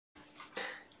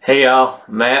Hey y'all,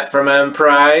 Matt from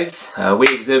Emprise. We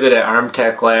exhibited at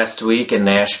ARMTech last week in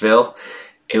Nashville.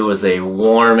 It was a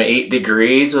warm 8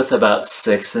 degrees with about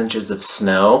 6 inches of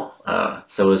snow,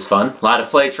 so it was fun. A lot of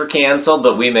flights were canceled,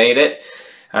 but we made it.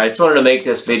 I just wanted to make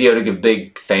this video to give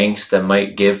big thanks to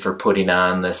Mike Gibb for putting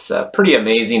on this pretty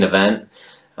amazing event.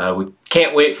 We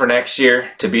can't wait for next year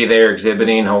to be there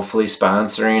exhibiting, hopefully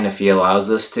sponsoring if he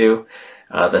allows us to.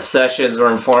 The sessions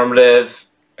were informative.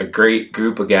 A great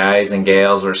group of guys and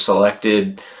gals were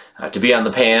selected to be on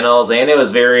the panels, and it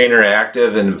was very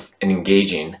interactive and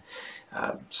engaging.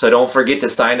 So don't forget to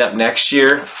sign up next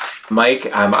year.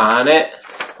 Mike, I'm on it.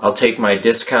 I'll take my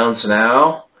discounts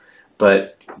now,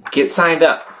 but get signed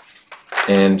up.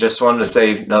 And just wanted to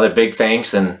say another big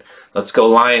thanks, and let's go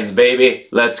Lions, baby.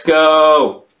 Let's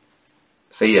go.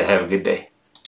 See ya. Have a good day.